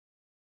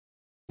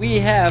We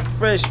have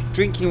fresh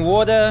drinking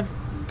water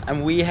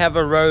and we have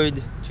a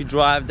road to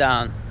drive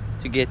down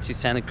to get to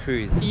Santa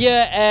Cruz.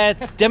 Here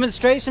at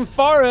Demonstration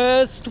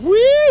Forest. Woo!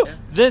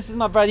 This is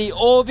my buddy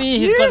Orby.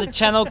 He's got a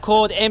channel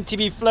called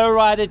MTB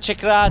Flowrider.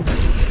 Check it out.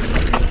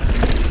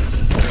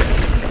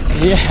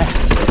 Yeah,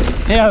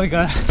 here we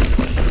go.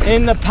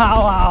 In the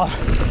powwow.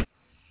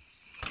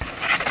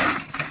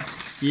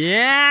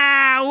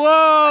 Yeah!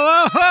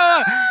 Whoa! Whoa!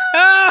 Whoa.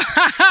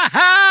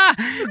 Oh,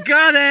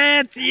 got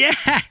it! Yeah!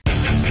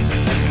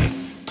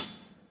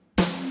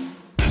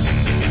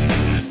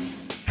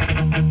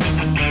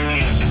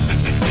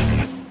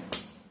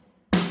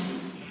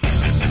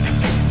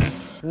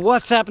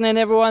 What's happening,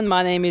 everyone?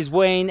 My name is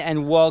Wayne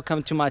and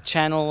welcome to my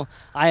channel.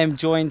 I am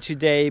joined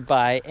today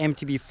by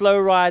MTB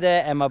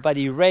Flowrider and my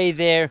buddy Ray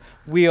there.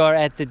 We are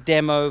at the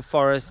demo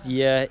forest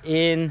here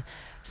in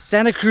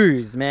Santa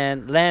Cruz,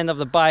 man, land of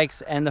the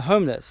bikes and the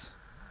homeless.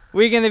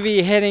 We're going to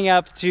be heading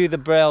up to the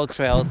Braille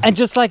Trail, and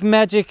just like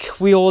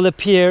magic we all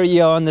appear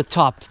here on the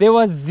top. There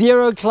was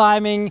zero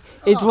climbing.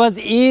 It was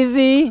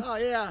easy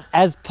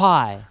as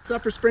pie.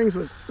 Supper Springs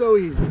was so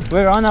easy.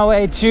 We're on our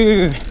way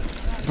to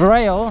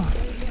Braille,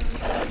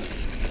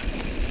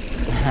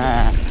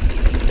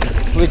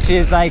 which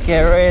is like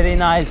a really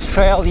nice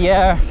trail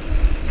here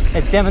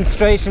at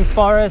Demonstration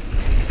Forest,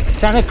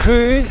 Santa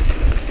Cruz.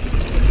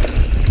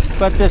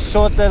 Got this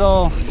short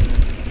little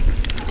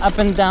up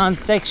and down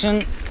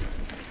section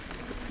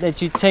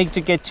that you take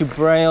to get to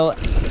Braille.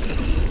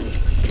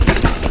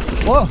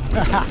 Whoa!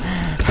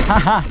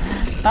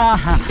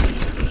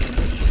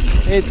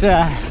 It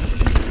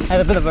had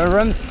a bit of a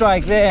rim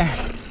strike there.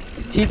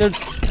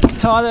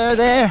 Teeter-totter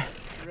there.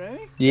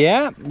 Ready?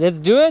 Yeah, let's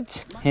do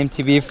it.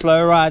 MTB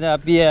Flowrider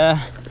up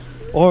here.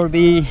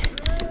 Orby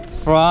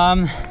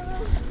from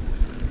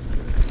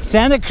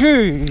Santa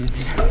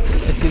Cruz.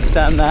 This is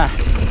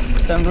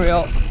some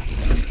real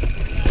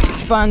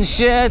fun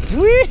shit.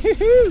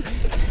 Woohoo!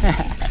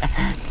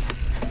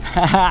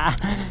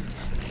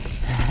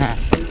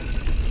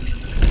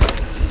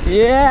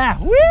 Yeah,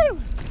 woo!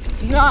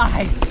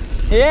 Nice!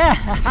 Yeah!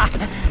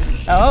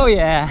 Oh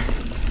yeah!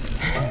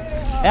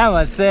 That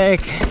was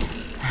sick!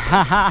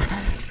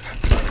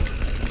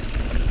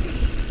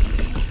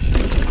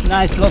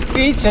 Nice little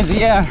features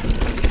here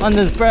on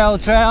this Braille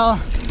Trail.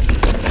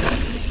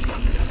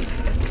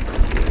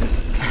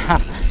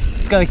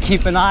 Just gotta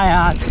keep an eye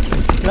out.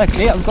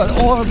 Luckily I've got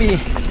Orby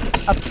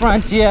up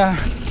front here.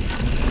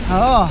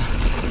 Oh,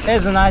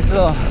 there's a nice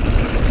little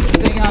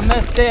thing I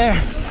missed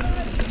there.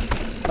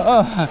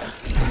 Oh.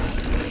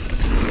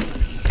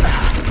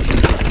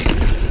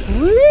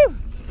 Woo!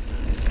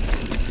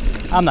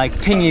 I'm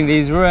like pinging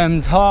these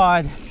rims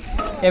hard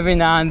every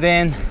now and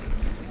then.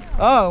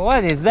 Oh,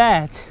 what is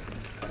that?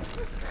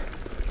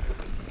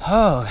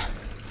 Oh,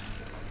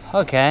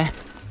 okay.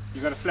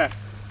 You got a flat?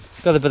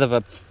 Got a bit of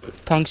a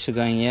puncture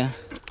going here.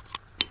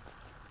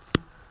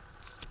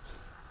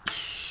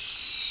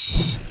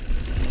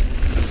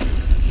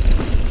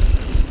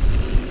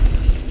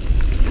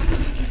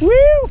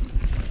 Woo!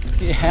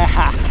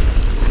 Yeah!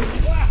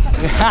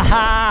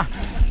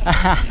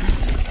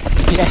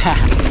 Yeah!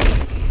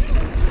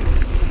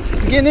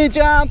 Skinny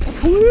jump!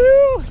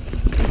 Woo!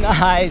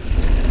 Nice!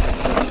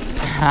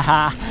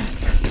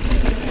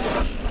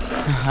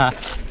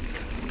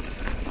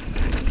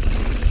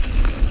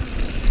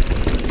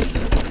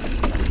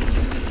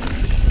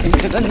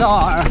 Into the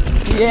gnar!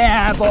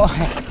 Yeah, boy!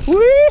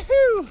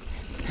 Woohoo!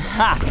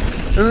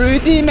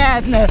 Rudy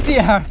madness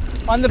here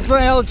on the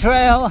Braille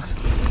Trail.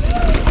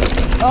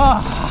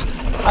 Oh,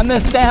 I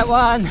missed that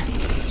one.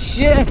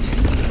 Shit.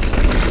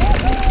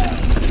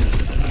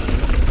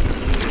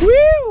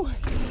 Woo!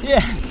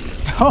 Yeah.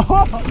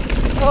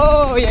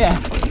 Oh yeah.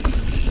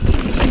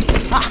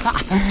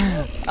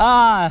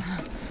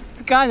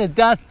 It's kind of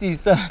dusty,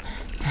 so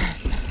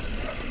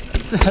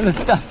the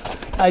stuff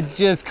I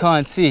just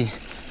can't see.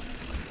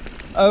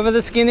 Over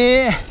the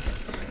skinny.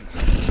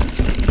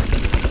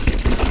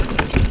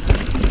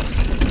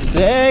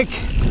 Sick.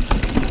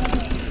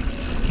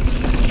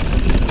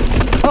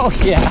 Oh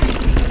yeah!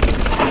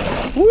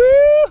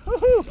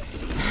 Woo!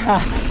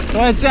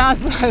 Watch out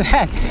for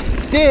that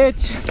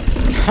ditch!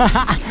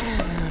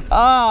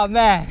 Oh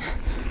man,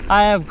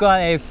 I have got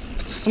a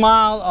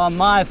smile on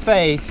my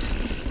face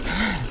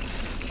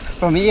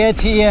from ear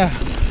to ear.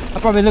 I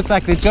probably look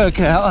like the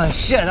Joker. Oh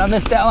shit, I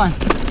missed that one.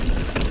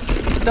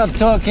 Stop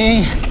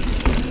talking.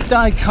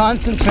 Start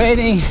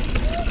concentrating.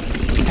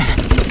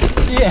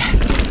 Yeah.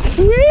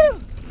 Woo!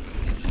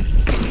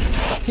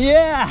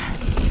 Yeah!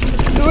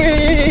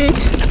 Sweet!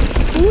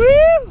 Woo!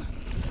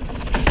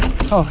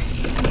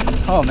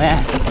 Oh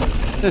man,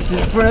 this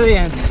is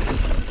brilliant.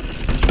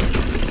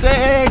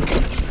 Sick!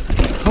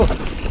 Oh.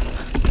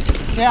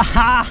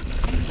 Yeah!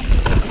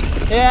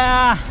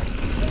 Yeah!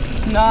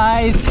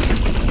 Nice!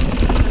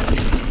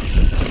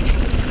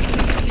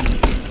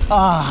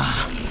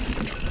 Ah!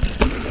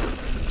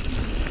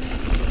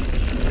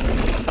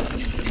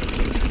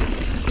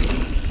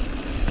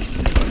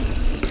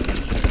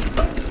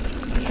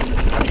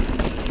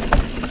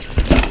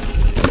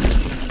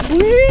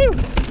 Woo!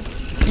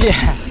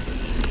 Yeah!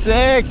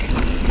 Sick.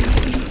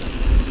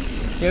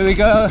 Here we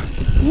go.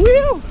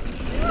 Woo!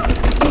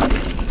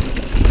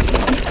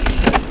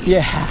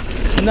 Yeah,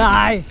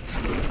 nice.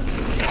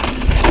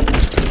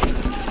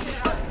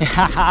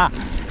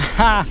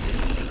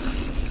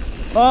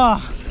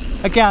 Oh,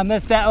 okay, I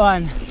missed that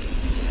one.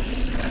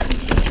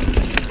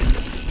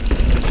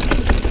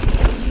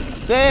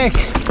 Sick.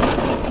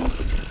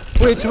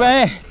 Which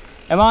way?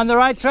 Am I on the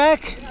right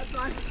track? That's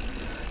fine.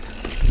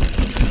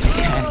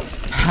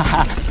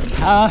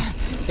 Oh,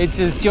 it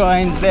just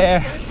joins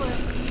there.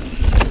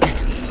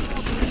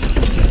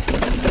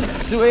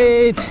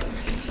 Sweet.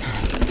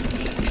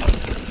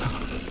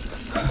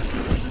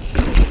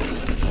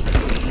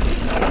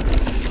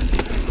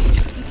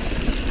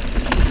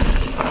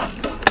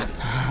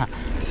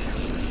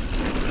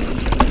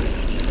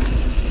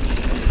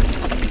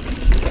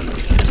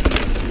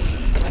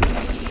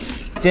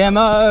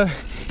 Demo,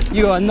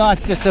 you are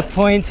not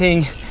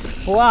disappointing.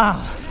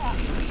 Wow,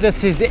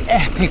 this is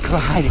epic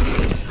riding.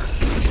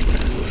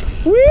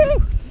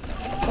 Woo!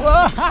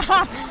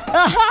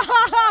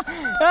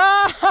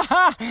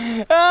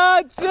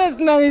 Oh, just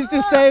managed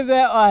to save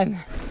that one.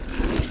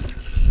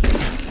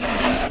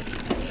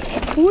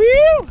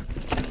 Woo!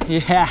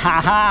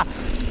 Yeah.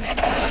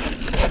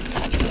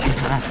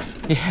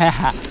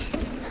 Yeah.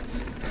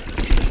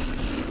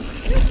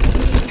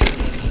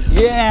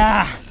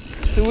 Yeah.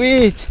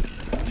 Sweet.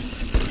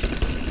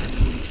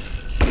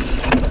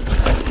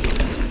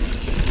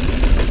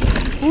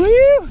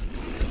 Woo!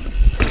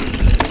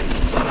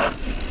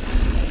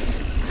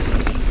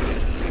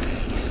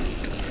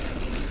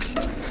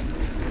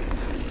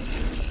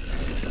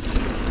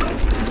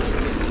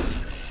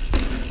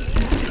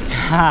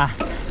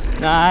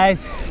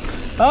 Nice.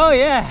 Oh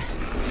yeah,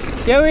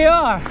 here we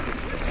are.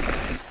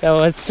 That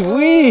was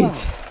sweet.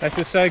 Oh, that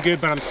feels so good,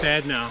 but I'm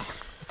sad now.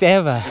 It's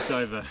over. It's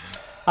over.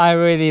 I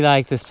really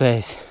like this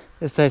place.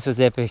 This place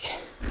was epic.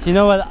 You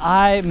know what?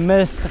 I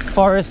miss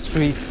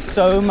forestry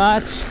so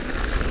much.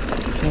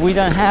 We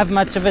don't have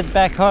much of it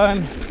back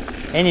home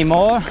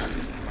anymore.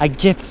 I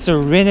get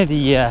serenity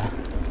here.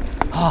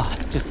 Oh,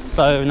 it's just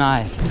so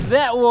nice.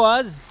 That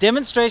was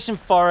Demonstration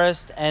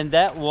Forest, and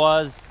that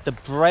was the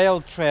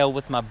Braille Trail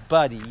with my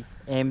buddy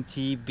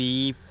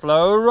MTB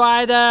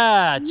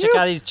Flowrider. Check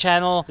out his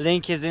channel,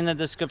 link is in the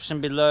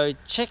description below.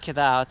 Check it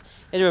out.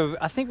 Anyway,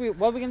 I think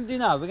what we're gonna do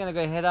now, we're gonna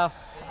go head up,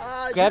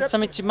 grab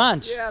something to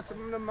munch. Yeah,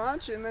 something to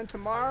munch, and then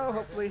tomorrow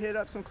hopefully hit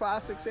up some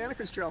classic Santa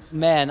Cruz trails.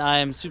 Man, I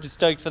am super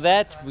stoked for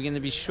that. We're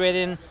gonna be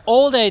shredding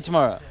all day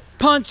tomorrow.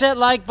 Punch that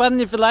like button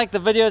if you like the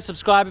video,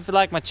 subscribe if you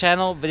like my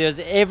channel. Videos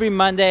every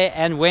Monday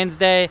and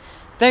Wednesday.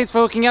 Thanks for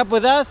hooking up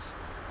with us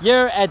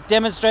here at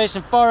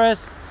Demonstration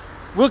Forest.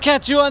 We'll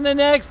catch you on the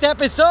next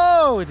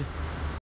episode.